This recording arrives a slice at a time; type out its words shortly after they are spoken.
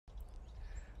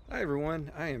Hi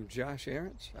everyone, I am Josh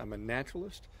Arrants. I'm a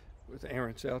naturalist with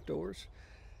Arrants Outdoors.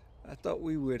 I thought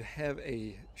we would have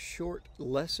a short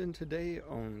lesson today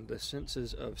on the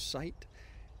senses of sight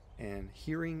and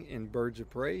hearing in birds of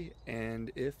prey,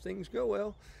 and if things go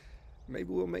well,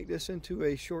 maybe we'll make this into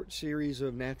a short series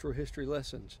of natural history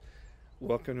lessons.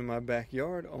 Welcome to my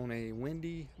backyard on a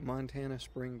windy Montana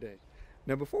spring day.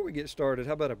 Now before we get started,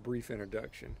 how about a brief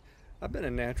introduction? I've been a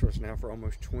naturalist now for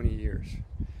almost 20 years.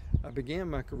 I began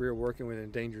my career working with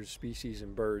endangered species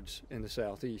and birds in the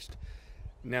southeast.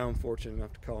 Now I'm fortunate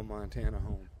enough to call Montana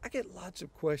home. I get lots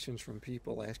of questions from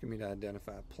people asking me to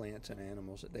identify plants and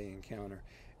animals that they encounter.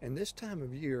 And this time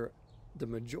of year, the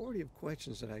majority of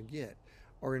questions that I get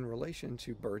are in relation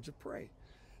to birds of prey.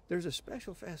 There's a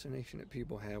special fascination that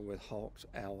people have with hawks,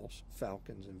 owls,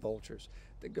 falcons, and vultures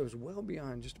that goes well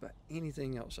beyond just about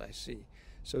anything else I see.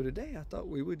 So today I thought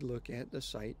we would look at the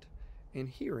sight and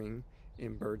hearing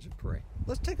in birds of prey.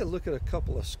 Let's take a look at a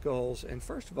couple of skulls, and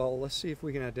first of all, let's see if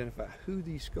we can identify who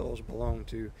these skulls belong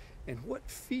to and what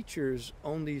features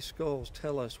on these skulls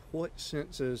tell us what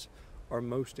senses are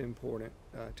most important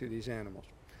to these animals.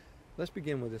 Let's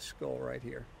begin with this skull right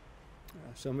here.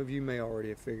 Some of you may already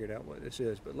have figured out what this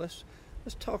is, but let's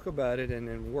talk about it and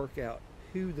then work out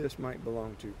who this might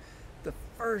belong to. The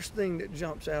first thing that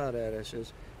jumps out at us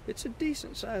is it's a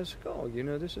decent sized skull. You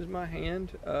know, this is my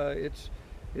hand.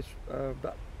 It's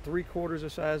about 3/4 the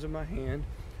size of my hand,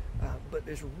 but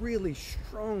this really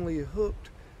strongly hooked,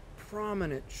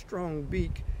 prominent, strong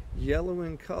beak, yellow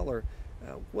in color.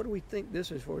 What do we think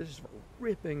this is for? This is for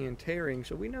ripping and tearing,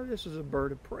 so we know this is a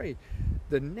bird of prey.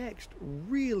 The next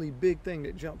really big thing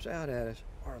that jumps out at us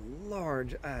are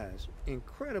large eyes,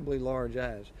 incredibly large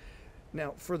eyes.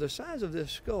 Now, for the size of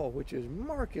this skull, which is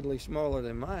markedly smaller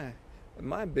than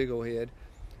my big old head,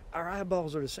 our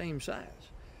eyeballs are the same size.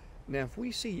 Now, if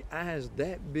we see eyes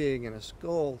that big and a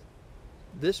skull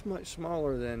this much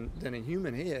smaller than a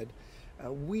human head,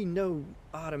 we know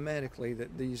automatically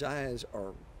that these eyes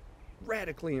are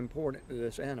radically important to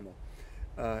this animal.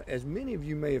 As many of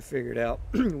you may have figured out,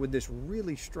 with this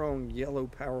really strong, yellow,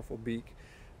 powerful beak,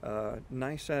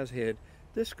 nice sized head,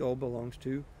 this skull belongs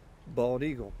to bald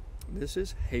eagle. This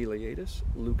is Haliaeetus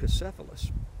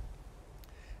leucocephalus.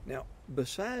 Now,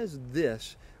 besides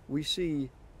this, we see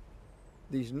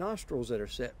these nostrils that are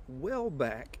set well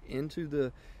back into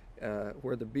the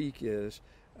where the beak is,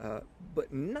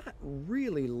 but not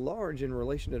really large in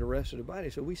relation to the rest of the body.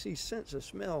 So we see sense of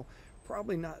smell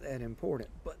probably not that important.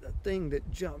 But the thing that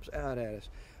jumps out at us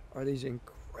are these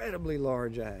incredibly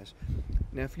large eyes.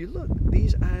 Now, if you look,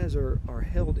 these eyes are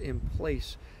held in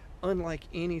place unlike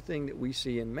anything that we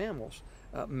see in mammals.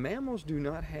 Mammals do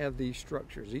not have these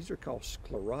structures. These are called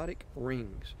sclerotic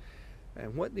rings.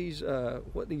 And what these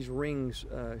rings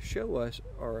show us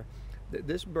are that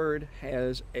this bird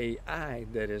has an eye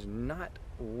that is not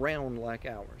round like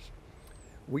ours.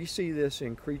 We see this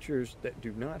in creatures that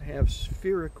do not have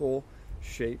spherical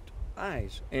shaped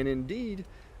eyes, and indeed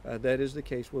that is the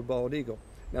case with bald eagle.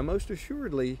 Now, most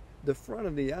assuredly, the front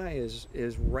of the eye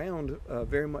is round,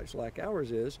 very much like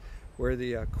ours is, where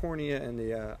the cornea and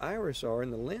the iris are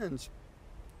in the lens.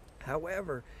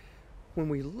 However, when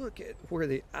we look at where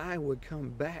the eye would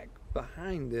come back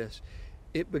behind this,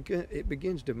 it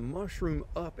begins to mushroom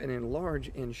up and enlarge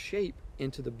in shape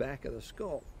into the back of the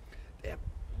skull. They have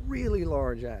really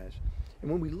large eyes. And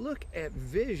when we look at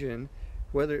vision,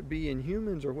 whether it be in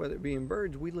humans or whether it be in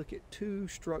birds, we look at two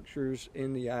structures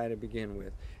in the eye to begin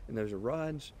with. And those are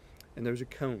rods and those are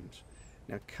cones.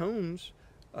 Now, cones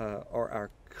are our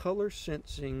color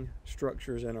sensing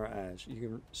structures in our eyes. You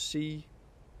can see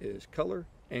is color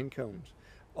and cones.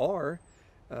 R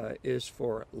is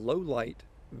for low light,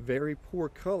 very poor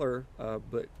color,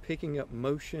 but picking up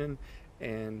motion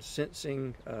and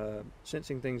sensing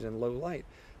things in low light.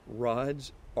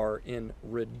 Rods are in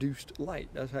reduced light.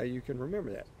 That's how you can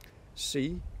remember that.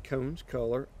 C, cones,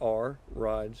 color. R,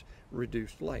 rods,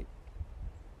 reduced light.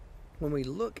 When we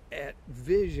look at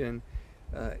vision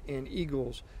in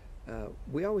eagles,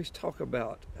 we always talk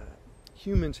about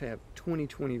humans have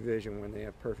 20/20 vision when they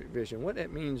have perfect vision. What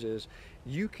that means is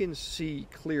you can see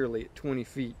clearly at 20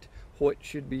 feet what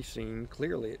should be seen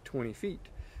clearly at 20 feet.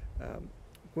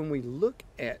 When we look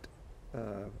at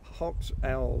hawks,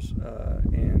 owls,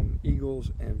 and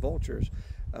eagles and vultures,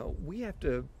 we have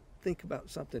to think about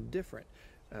something different.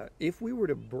 If we were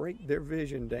to break their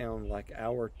vision down like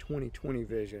our 20/20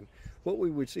 vision, what we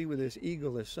would see with this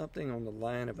eagle is something on the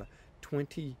line of a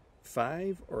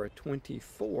 25 or a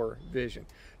 24 vision.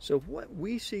 So what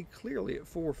we see clearly at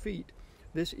 4 feet,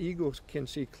 this eagle can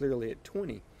see clearly at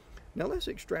 20. Now let's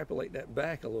extrapolate that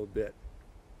back a little bit.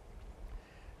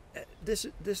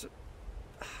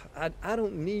 I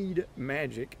don't need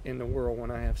magic in the world when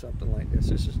I have something like this.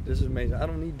 This is amazing. I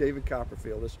don't need David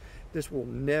Copperfield. This will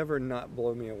never not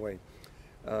blow me away.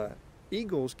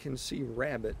 Eagles can see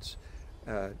rabbits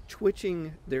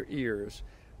twitching their ears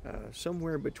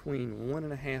somewhere between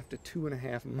 1.5 to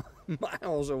 2.5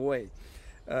 miles away.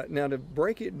 Now, to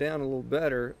break it down a little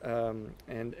better,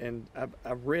 and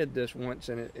I've read this once,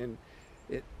 and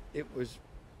it was,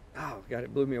 oh God,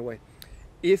 it blew me away.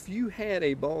 If you had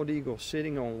a bald eagle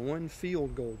sitting on one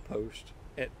field goal post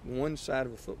at one side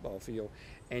of a football field,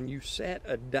 and you sat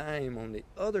a dime on the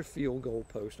other field goal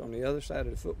post on the other side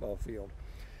of the football field,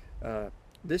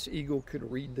 this eagle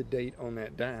could read the date on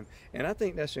that dime. And I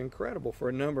think that's incredible for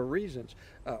a number of reasons.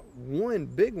 One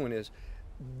big one is,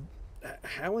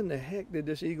 how in the heck did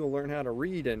this eagle learn how to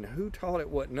read, and who taught it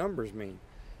what numbers mean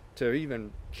to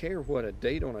even care what a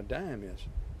date on a dime is?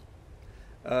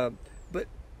 But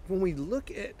when we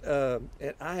look at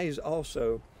eyes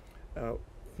also,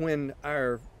 when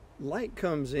our light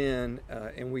comes in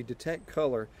and we detect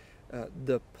color,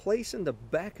 the place in the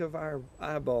back of our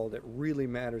eyeball that really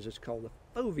matters is called the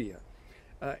fovea.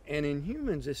 And in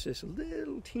humans, it's this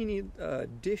little teeny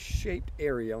dish-shaped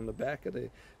area on the back of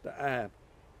the eye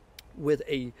with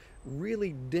a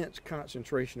really dense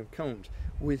concentration of cones.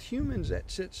 With humans,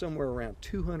 that sits somewhere around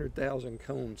 200,000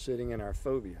 cones sitting in our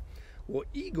fovea. Well,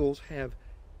 eagles have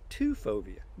two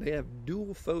fovea. They have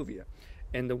dual fovea.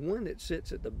 And the one that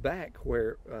sits at the back,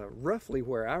 where roughly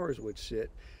where ours would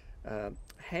sit,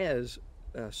 has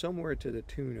somewhere to the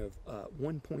tune of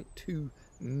 1.2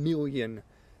 million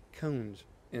cones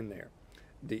in there.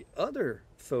 The other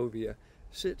fovea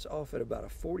sits off at about a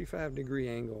 45-degree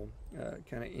angle,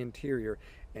 kind of interior,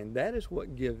 and that is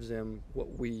what gives them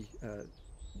what we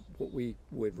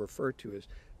would refer to as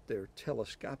their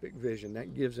telescopic vision.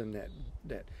 That gives them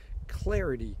that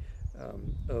clarity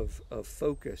of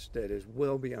focus that is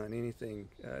well beyond anything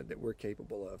that we're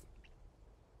capable of.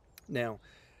 Now,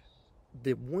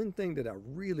 the one thing that I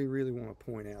really want to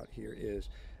point out here is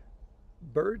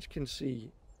birds can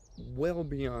see well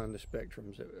beyond the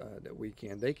spectrums that we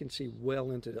can. They can see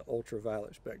well into the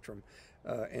ultraviolet spectrum,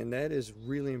 and that is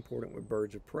really important with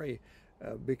birds of prey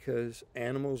because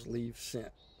animals leave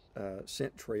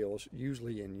scent trails,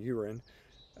 usually in urine,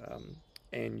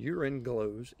 and urine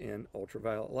glows in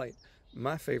ultraviolet light.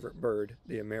 My favorite bird,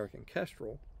 the American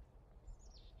kestrel,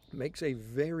 makes a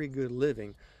very good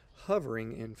living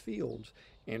hovering in fields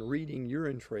and reading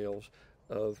urine trails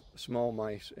of small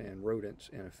mice and rodents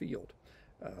in a field.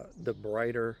 The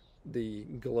brighter the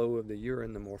glow of the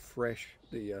urine, the more fresh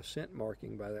the scent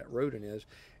marking by that rodent is,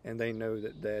 and they know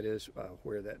that that is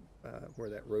where that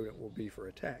rodent will be for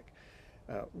attack.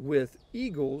 With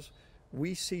eagles,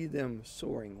 we see them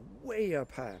soaring way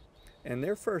up high, and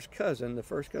their first cousin, the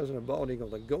first cousin of bald eagle,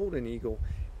 the golden eagle,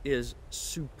 is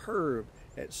superb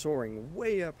at soaring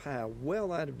way up high,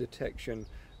 well out of detection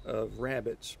of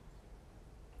rabbits,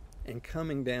 and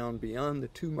coming down beyond the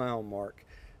 2-mile mark,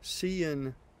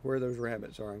 seeing where those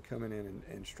rabbits are and coming in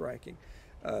and striking.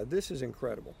 This is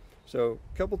incredible. So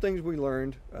a couple things we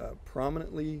learned: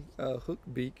 prominently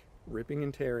hooked beak, ripping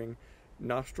and tearing,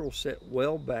 nostrils set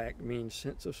well back, means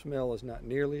sense of smell is not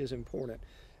nearly as important.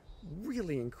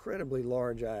 Really incredibly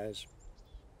large eyes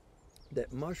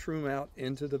that mushroom out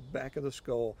into the back of the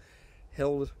skull,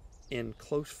 held in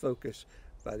close focus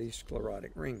by these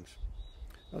sclerotic rings.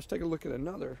 Let's take a look at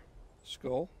another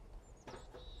skull.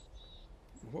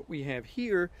 What we have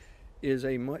here is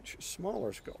a much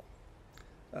smaller skull.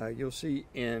 You'll see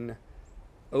in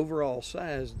overall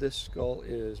size, this skull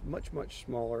is much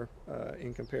smaller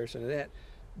in comparison to that.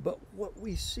 But what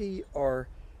we see are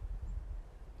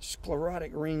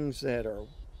sclerotic rings that are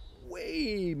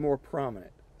way more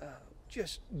prominent,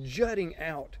 just jutting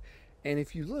out. And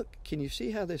if you look, can you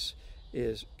see how this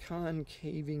is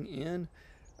concaving in?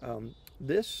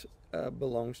 This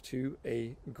belongs to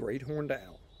a great horned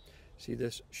owl. See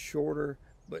this shorter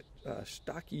but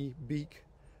stocky beak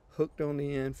hooked on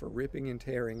the end for ripping and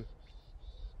tearing.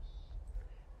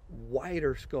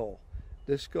 Wider skull.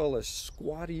 This skull is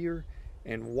squattier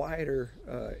and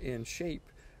wider in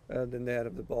shape than that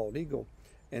of the bald eagle,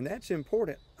 and that's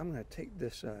important. I'm going to take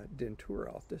this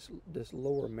dentura off, this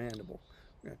lower mandible.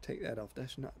 I'm going to take that off.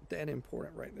 That's not that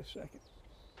important right this second.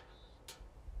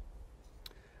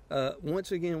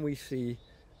 Once again, we see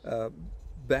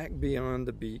back beyond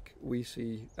the beak, we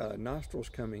see nostrils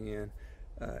coming in,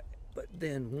 but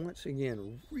then once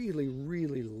again,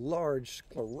 really large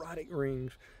sclerotic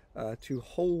rings to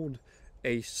hold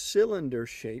a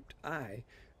cylinder-shaped eye.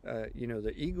 You know,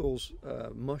 the eagles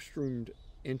mushroomed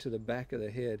into the back of the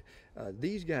head.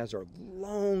 These guys are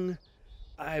long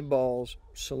eyeballs,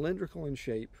 cylindrical in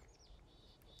shape,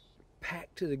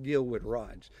 packed to the gill with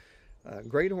rods.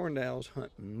 Great horned owls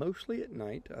hunt mostly at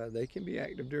night. They can be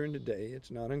active during the day.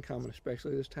 It's not uncommon,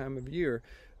 especially this time of year,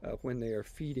 when they are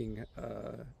feeding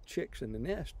chicks in the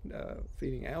nest,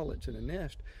 feeding owlets in the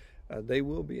nest. They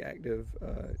will be active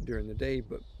during the day,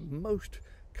 but most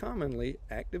commonly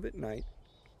active at night.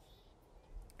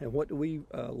 And what do we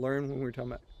learn when we're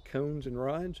talking about cones and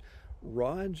rods?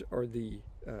 Rods are the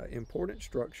important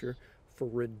structure for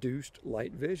reduced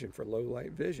light vision, for low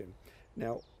light vision.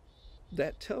 Now,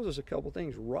 that tells us a couple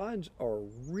things. Rods are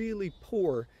really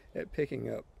poor at picking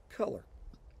up color.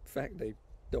 In fact, they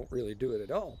don't really do it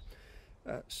at all.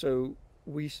 So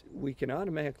we can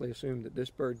automatically assume that this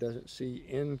bird doesn't see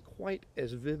in quite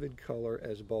as vivid color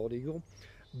as a bald eagle,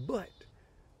 but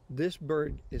this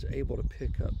bird is able to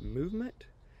pick up movement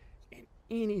and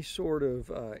any sort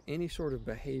of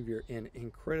behavior in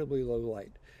incredibly low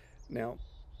light. Now,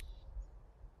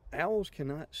 owls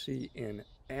cannot see in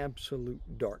absolute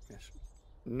darkness,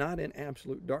 not in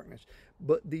absolute darkness,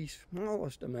 but the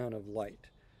smallest amount of light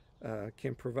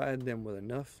can provide them with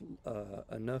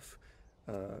enough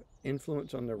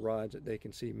influence on their rods that they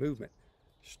can see movement.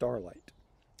 Starlight,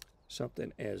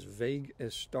 something as vague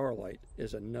as starlight,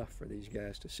 is enough for these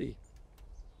guys to see.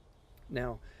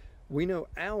 Now, we know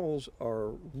owls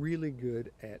are really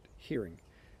good at hearing,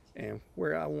 and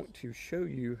where I want to show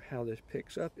you how this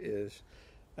picks up is,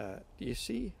 do you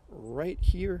see right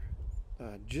here,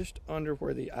 just under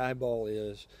where the eyeball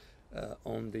is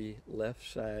on the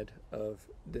left side of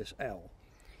this owl?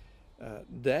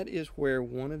 That is where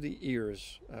one of the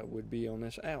ears would be on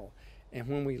this owl. And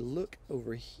when we look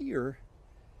over here,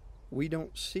 we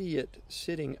don't see it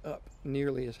sitting up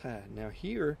nearly as high. Now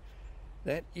here,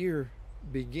 that ear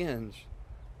begins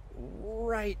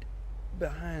right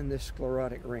behind this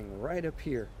sclerotic ring, right up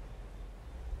here.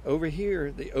 Over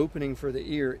here, the opening for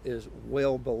the ear is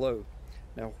well below.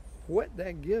 Now, what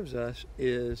that gives us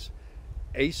is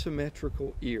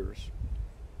asymmetrical ears.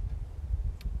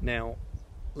 Now,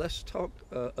 let's talk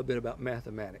a bit about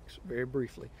mathematics, very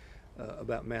briefly,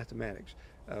 about mathematics.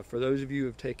 For those of you who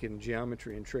have taken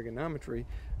geometry and trigonometry,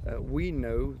 we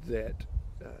know that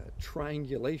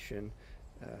triangulation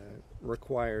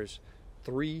requires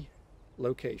 3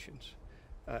 locations.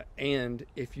 And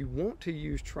if you want to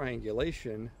use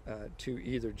triangulation to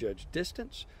either judge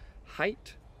distance,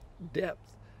 height,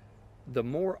 depth, the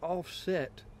more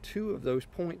offset 2 of those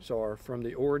points are from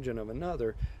the origin of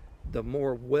another, the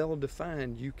more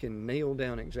well-defined you can nail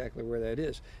down exactly where that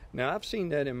is. Now, I've seen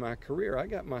that in my career. I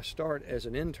got my start as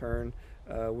an intern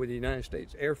with the United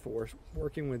States Air Force,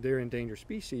 working with their endangered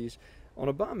species on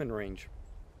a bombing range.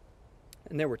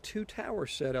 And there were 2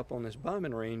 towers set up on this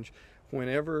bombing range.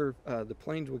 Whenever the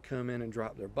planes would come in and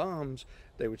drop their bombs,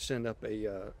 they would send up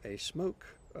a smoke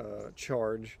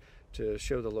charge to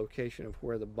show the location of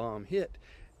where the bomb hit.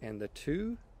 And the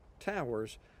 2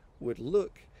 towers would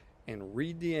look and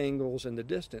read the angles and the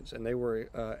distance, and they were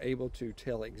able to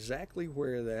tell exactly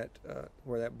where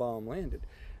that bomb landed.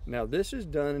 Now, this is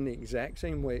done in the exact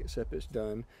same way, except it's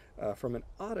done from an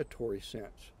auditory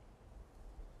sense.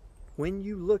 When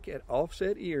you look at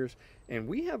offset ears, and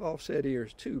we have offset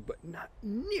ears too, but not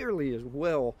nearly as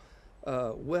well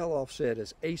offset,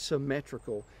 as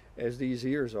asymmetrical as these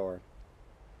ears are.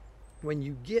 When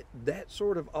you get that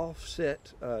sort of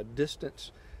offset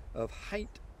distance of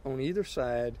height on either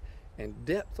side and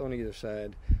depth on either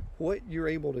side, what you're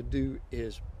able to do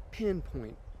is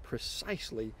pinpoint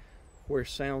precisely where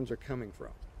sounds are coming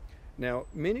from. Now,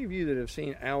 many of you that have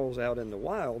seen owls out in the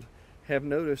wild have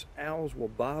noticed owls will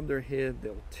bob their head,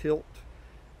 they'll tilt,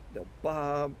 they'll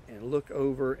bob and look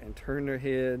over and turn their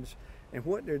heads, and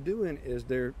what they're doing is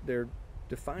they're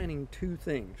defining 2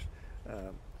 things.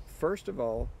 First of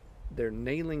all, they're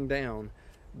nailing down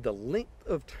the length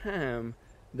of time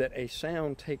that a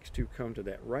sound takes to come to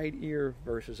that right ear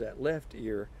versus that left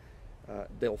ear.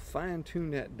 They'll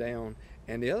fine-tune that down,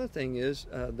 and the other thing is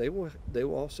they will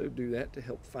also do that to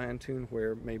help fine-tune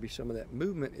where maybe some of that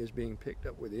movement is being picked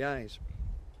up with the eyes.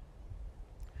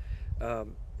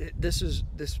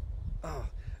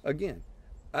 Again,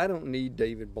 I don't need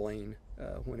David Blaine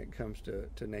when it comes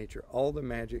to nature. All the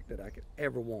magic that I could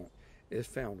ever want is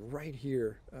found right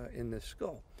here in this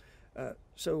skull.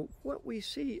 So what we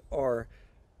see are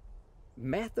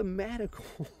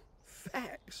mathematical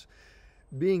facts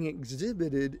being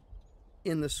exhibited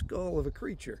in the skull of a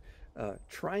creature.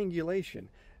 Triangulation,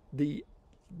 the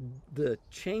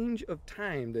change of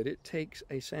time that it takes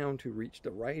a sound to reach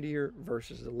the right ear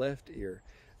versus the left ear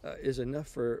is enough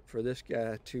for this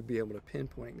guy to be able to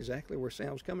pinpoint exactly where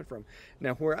sound's coming from.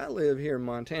 Now, where I live here in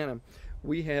Montana,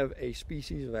 we have a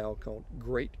species of owl called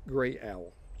great gray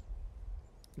owl.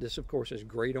 This, of course, is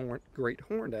great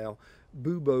horned owl,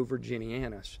 Bubo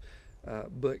virginianus.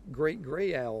 But great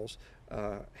gray owls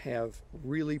have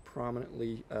really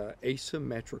prominently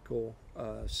asymmetrical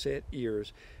set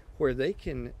ears where they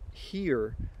can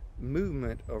hear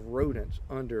movement of rodents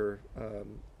under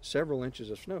several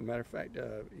inches of snow. Matter of fact,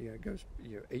 it goes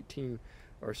 18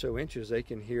 or so inches. They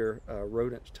can hear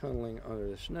rodents tunneling under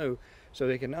the snow, so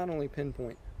they can not only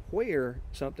pinpoint where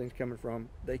something's coming from,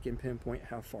 they can pinpoint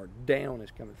how far down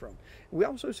it's coming from. We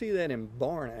also see that in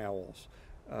barn owls.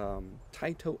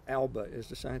 Tyto alba is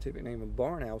the scientific name of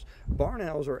barn owls. Barn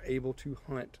owls are able to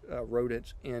hunt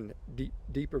rodents in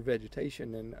deeper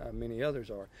vegetation than many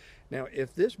others are. Now,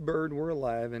 if this bird were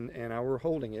alive and I were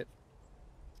holding it,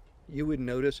 you would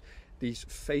notice these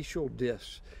facial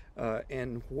discs.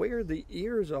 And where the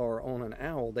ears are on an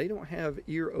owl, they don't have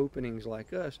ear openings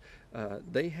like us.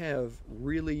 They have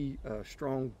really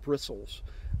strong bristles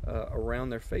around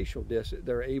their facial discs that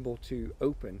they're able to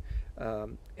open.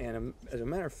 And as a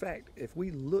matter of fact, if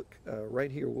we look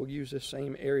right here, we'll use this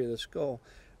same area of the skull.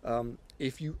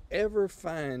 If you ever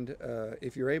find,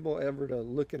 if you're able ever to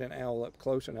look at an owl up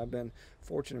close, and I've been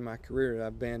fortunate in my career that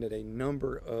I've banded a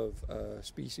number of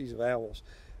species of owls.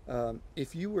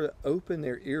 If you were to open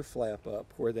their ear flap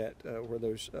up where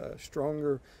those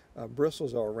stronger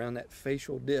bristles are around that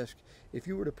facial disc, if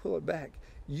you were to pull it back,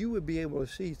 you would be able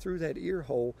to see through that ear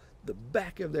hole the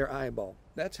back of their eyeball.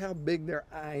 That's how big their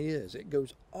eye is. It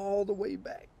goes all the way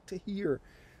back to here.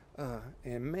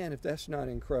 And man, if that's not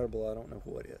incredible, I don't know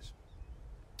what is.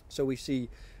 So we see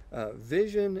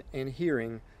vision and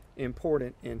hearing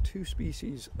important in two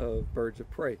species of birds of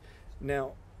prey.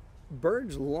 Now,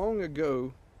 birds long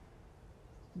ago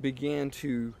began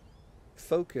to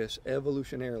focus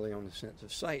evolutionarily on the sense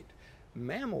of sight.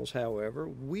 Mammals, however,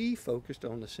 we focused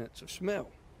on the sense of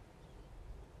smell.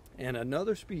 And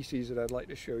another species that I'd like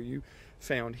to show you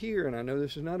found here, and I know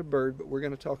this is not a bird, but we're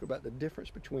going to talk about the difference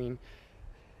between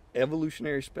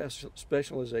evolutionary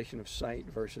specialization of sight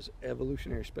versus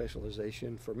evolutionary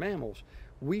specialization for mammals.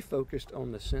 We focused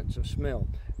on the sense of smell.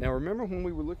 Now remember when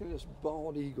we were looking at this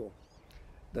bald eagle,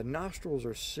 the nostrils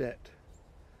are set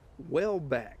well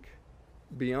back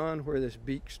beyond where this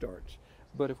beak starts.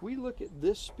 But if we look at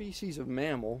this species of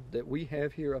mammal that we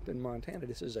have here up in Montana,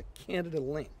 this is a Canada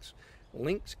lynx,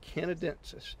 Lynx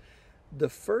canadensis. The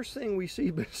first thing we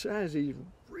see besides these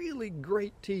really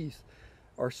great teeth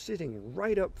are sitting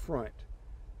right up front,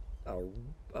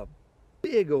 a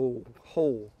big old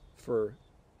hole for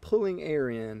pulling air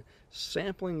in,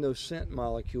 sampling those scent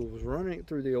molecules, running it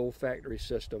through the olfactory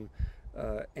system,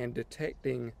 and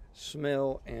detecting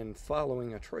smell and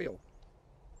following a trail.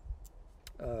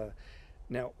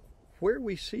 Now, where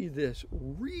we see this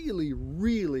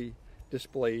really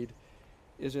displayed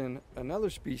is in another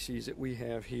species that we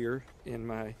have here in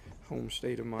my home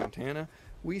state of Montana.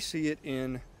 We see it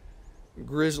in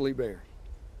grizzly bear.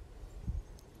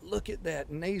 Look at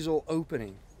that nasal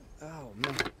opening. Oh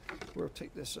man, we'll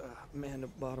take this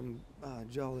bottom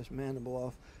jaw, this mandible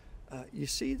off. You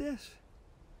see this?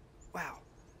 Wow,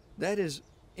 that is,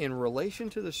 in relation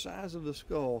to the size of the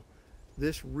skull,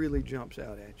 this really jumps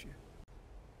out at you.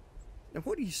 Now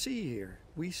what do you see here?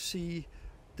 We see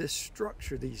this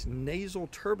structure, these nasal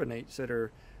turbinates that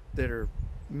are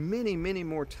many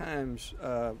more times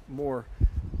more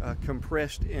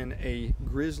compressed in a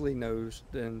grizzly nose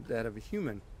than that of a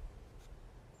human.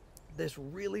 This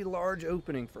really large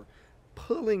opening for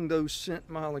pulling those scent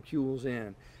molecules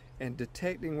in and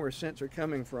detecting where scents are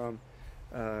coming from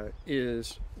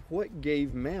is what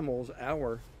gave mammals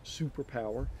our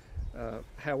superpower.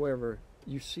 However,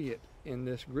 you see it in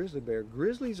this grizzly bear.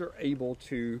 Grizzlies are able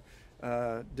to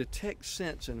detect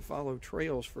scents and follow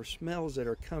trails for smells that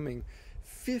are coming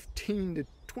 15 to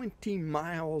 20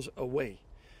 miles away.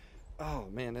 Oh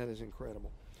man, that is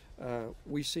incredible.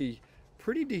 We see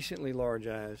pretty decently large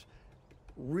eyes,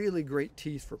 really great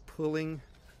teeth for pulling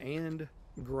and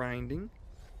grinding.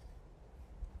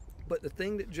 But the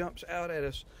thing that jumps out at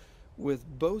us with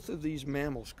both of these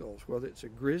mammal skulls, whether it's a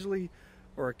grizzly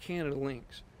or a Canada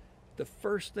lynx, the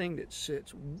first thing that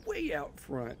sits way out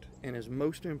front and is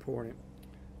most important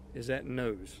is that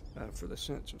nose for the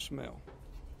sense of smell.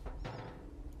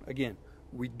 Again,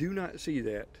 we do not see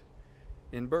that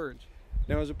in birds.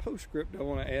 Now, as a postscript, I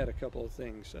want to add a couple of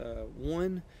things.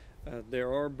 One,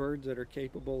 there are birds that are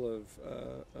capable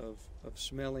of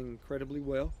smelling incredibly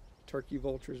well, turkey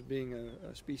vultures being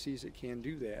a species that can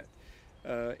do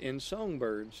that. In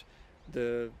songbirds,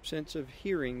 the sense of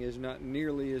hearing is not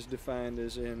nearly as defined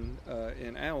as in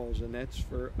owls, and that's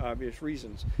for obvious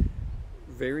reasons.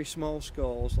 Very small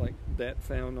skulls like that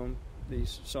found on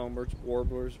these songbirds,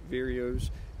 warblers, vireos,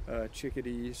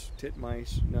 chickadees,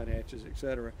 titmice, nuthatches,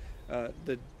 etc.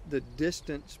 The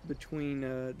distance between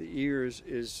the ears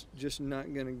is just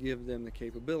not going to give them the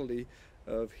capability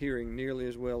of hearing nearly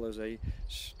as well as a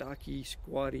stocky,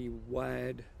 squatty,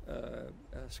 wide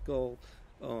skull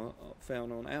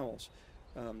found on owls.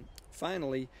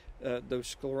 Finally, those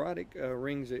sclerotic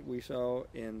rings that we saw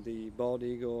in the bald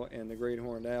eagle and the great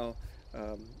horned owl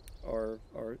are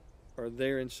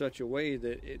there in such a way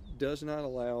that it does not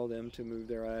allow them to move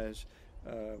their eyes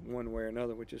one way or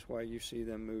another, which is why you see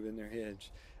them moving their heads.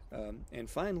 And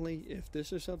finally, if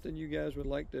this is something you guys would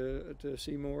like to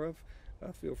see more of,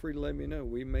 feel free to let me know.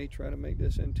 We may try to make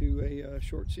this into a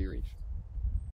short series.